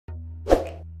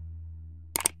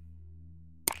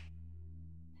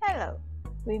Hello,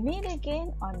 we meet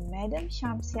again on Madam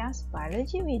Shamsia's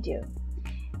biology video.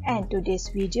 And today's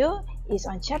video is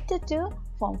on Chapter 2,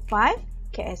 Form 5,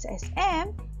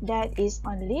 KSSM, that is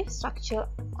on leaf structure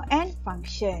and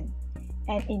function.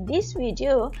 And in this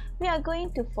video, we are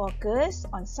going to focus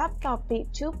on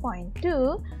subtopic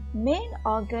 2.2, main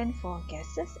organ for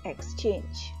gaseous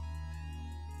exchange.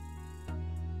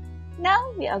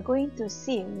 Now we are going to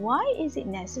see why is it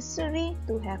necessary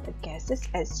to have a gaseous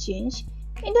exchange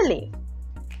in the leaf.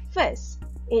 First,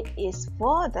 it is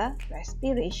for the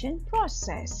respiration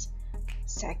process.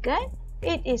 Second,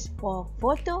 it is for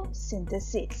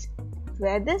photosynthesis.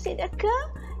 Where does it occur?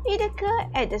 It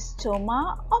occurs at the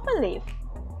stoma of a leaf.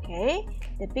 Okay,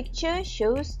 the picture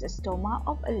shows the stoma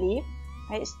of a leaf.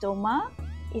 Right, stoma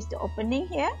is the opening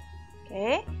here.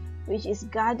 Okay, which is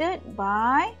guarded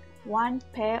by one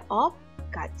pair of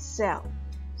gut cells.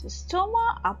 So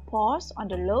stoma are pores on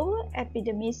the lower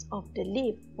epidermis of the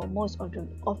leaf for most of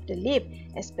the leaf,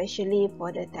 especially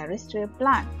for the terrestrial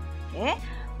plant. Okay,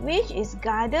 which is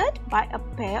guarded by a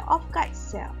pair of gut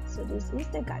cells. So this is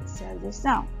the gut cell just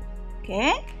now.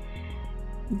 Okay,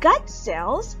 gut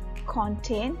cells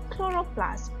contain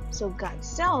chloroplast. So gut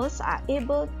cells are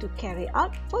able to carry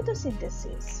out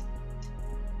photosynthesis.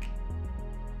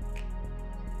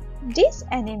 This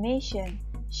animation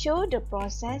shows the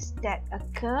process that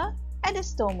occur at the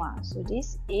stoma. So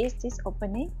this is this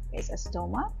opening is a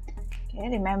stoma. Okay,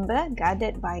 remember,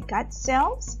 guarded by gut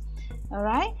cells.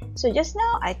 Alright, so just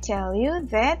now I tell you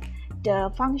that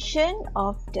the function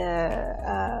of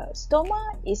the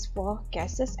stoma is for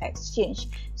gaseous exchange.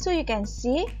 So you can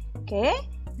see, okay,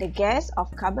 the gas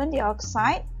of carbon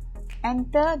dioxide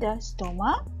enter the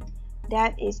stoma.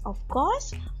 That is of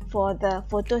course for the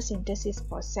photosynthesis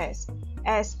process.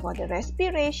 As for the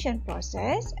respiration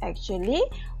process, actually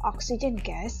oxygen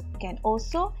gas can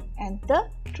also enter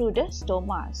through the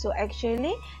stoma. So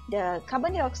actually the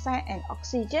carbon dioxide and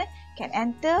oxygen can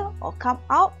enter or come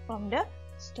out from the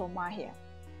stoma here.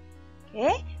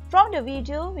 Okay, from the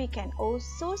video we can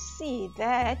also see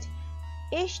that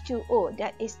H2O,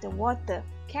 that is the water,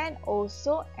 can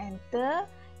also enter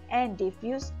and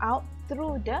diffuse out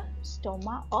through the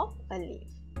stoma of a leaf.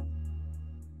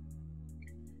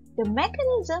 The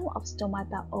mechanism of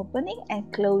stomata opening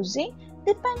and closing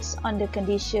depends on the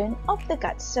condition of the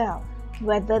gut cell,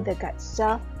 whether the gut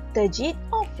cell turgid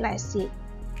or flaccid.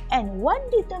 And one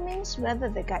determines whether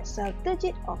the gut cell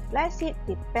turgid or flaccid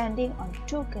depending on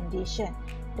two conditions.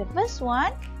 The first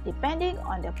one depending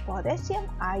on the potassium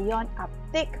ion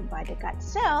uptake by the gut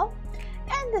cell,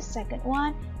 and the second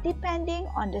one depending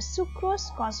on the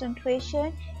sucrose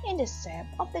concentration in the sap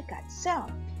of the gut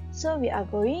cell. So we are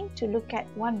going to look at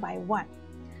one by one.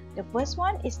 The first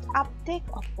one is the uptake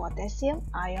of potassium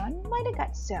ion by the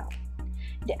gut cell.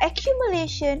 The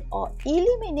accumulation or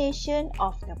elimination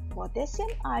of the potassium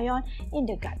ion in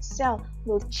the gut cell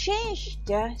will change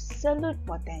the cellular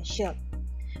potential.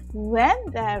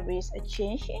 When there is a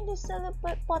change in the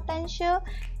cellular potential,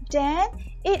 then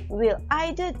it will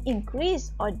either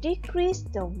increase or decrease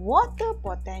the water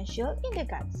potential in the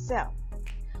gut cell.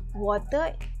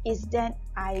 Water is then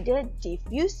either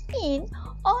diffused in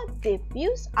or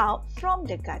diffused out from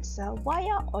the gut cell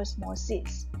via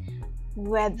osmosis.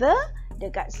 Whether the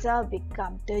gut cell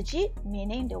becomes turgid,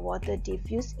 meaning the water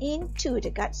diffused into the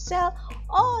gut cell,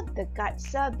 or the gut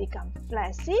cell becomes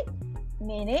flaccid,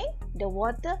 meaning the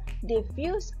water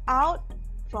diffused out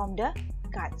from the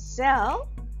gut cell,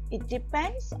 it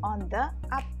depends on the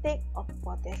uptake of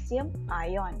potassium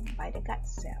ion by the gut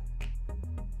cell.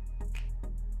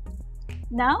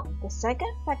 Now, the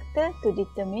second factor to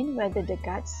determine whether the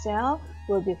gut cell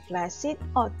will be flaccid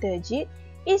or turgid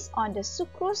is on the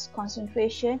sucrose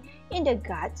concentration in the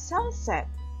gut cell sap.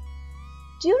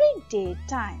 During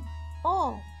daytime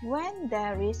or when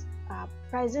there is a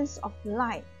presence of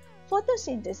light,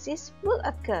 photosynthesis will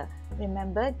occur.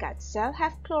 Remember, gut cells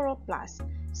have chloroplast.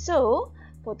 So,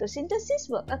 photosynthesis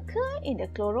will occur in the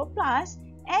chloroplast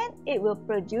and it will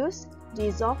produce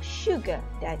dissolved sugar,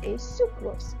 that is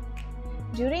sucrose.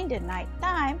 During the night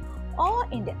time or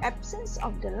in the absence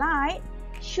of the light,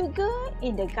 sugar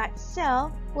in the gut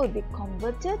cell will be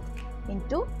converted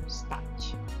into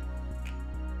starch.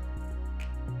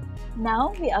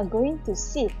 Now we are going to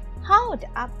see how the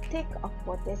uptake of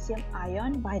potassium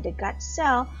ion by the gut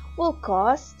cell will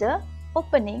cause the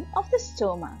opening of the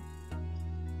stoma.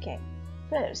 Okay,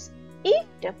 first, if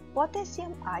the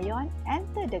potassium ion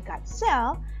enter the gut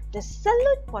cell, the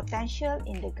cellular potential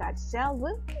in the gut cell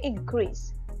will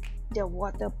increase. The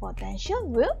water potential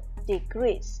will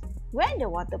decrease. When the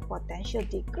water potential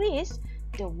decreases,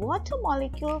 the water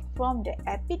molecule from the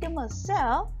epidermal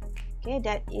cell okay,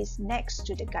 that is next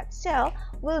to the gut cell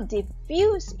will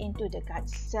diffuse into the gut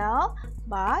cell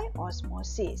by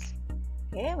osmosis.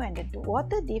 Okay, when the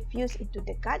water diffuse into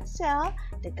the gut cell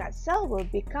will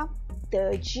become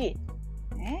turgid.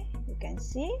 Okay, you can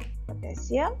see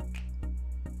potassium.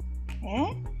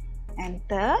 Okay,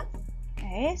 enter.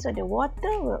 Okay, so the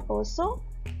water will also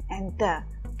enter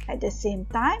at the same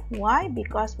time. Why?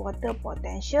 Because water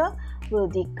potential will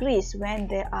decrease when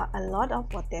there are a lot of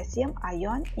potassium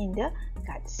ion in the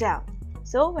gut cell.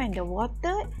 So when the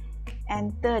water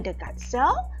enter the gut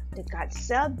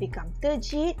cell become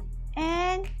turgid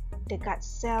and the gut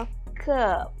cell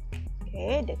curve.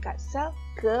 Okay, the gut cell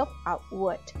curve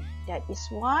outward. That is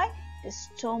why the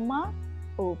stoma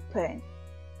open.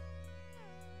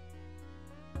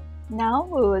 Now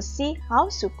we will see how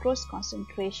sucrose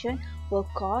concentration will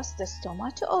cause the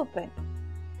stoma to open.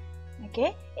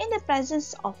 Okay, in the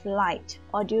presence of light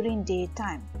or during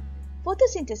daytime,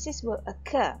 photosynthesis will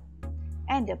occur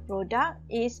and the product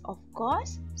is of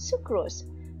course sucrose.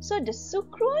 So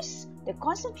the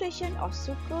concentration of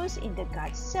sucrose in the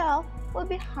gut cell will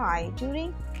be high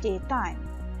during daytime.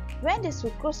 When the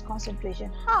sucrose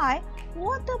concentration high,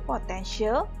 water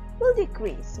potential will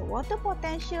decrease. So water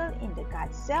potential in the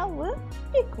gut cell will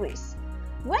decrease.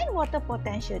 When water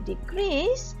potential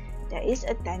decrease, there is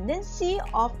a tendency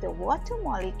of the water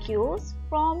molecules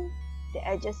from the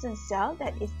adjacent cell,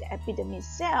 that is the epidermis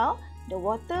cell. The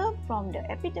water from the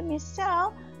epidermis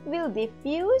cell will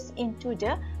diffuse into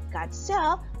the gut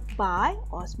cell by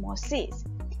osmosis.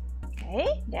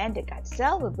 Okay, then the gut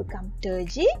cell will become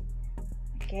turgid.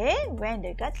 Okay, when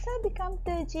the gut cell become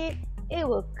turgid, it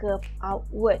will curve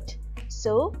outward.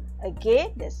 So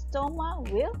again, the stoma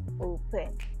will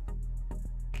open.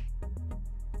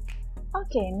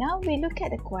 Okay, now we look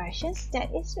at the questions that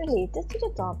is related to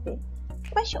the topic.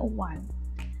 Question 1.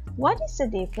 What is the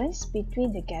difference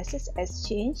between the gaseous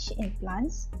exchange in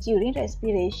plants during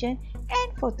respiration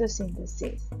and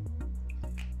photosynthesis?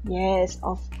 Yes,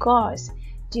 of course.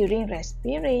 During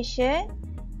respiration,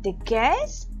 the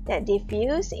gas that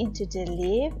diffuses into the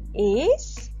leaf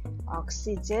is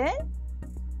oxygen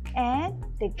and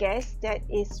the gas that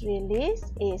is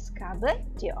released is carbon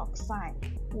dioxide.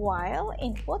 While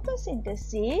in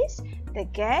photosynthesis, the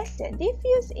gas that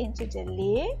diffuses into the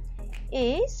leaf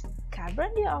is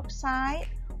carbon dioxide,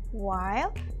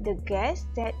 while the gas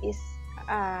that is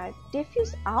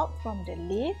diffused out from the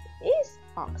leaf is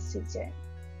oxygen.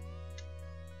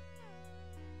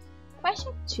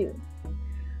 Question 2.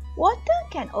 Water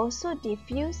can also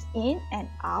diffuse in and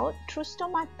out through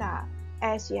stomata,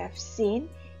 as you have seen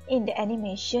in the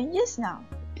animation just now,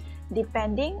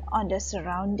 depending on the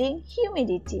surrounding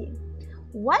humidity.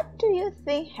 What do you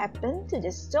think happened to the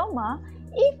stoma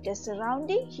if the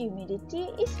surrounding humidity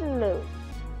is low,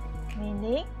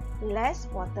 meaning less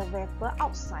water vapor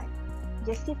outside?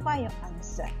 Justify your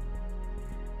answer.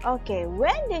 Okay,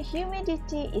 when the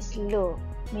humidity is low,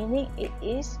 meaning it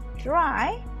is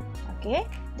dry, okay,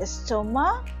 the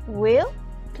stoma will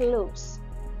close.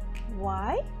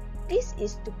 Why? This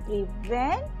is to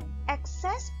prevent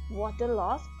excess water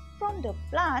loss from the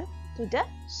plant to the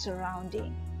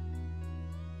surrounding.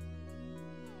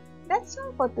 That's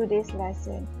all for today's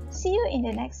lesson. See you in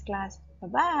the next class.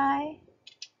 Bye-bye.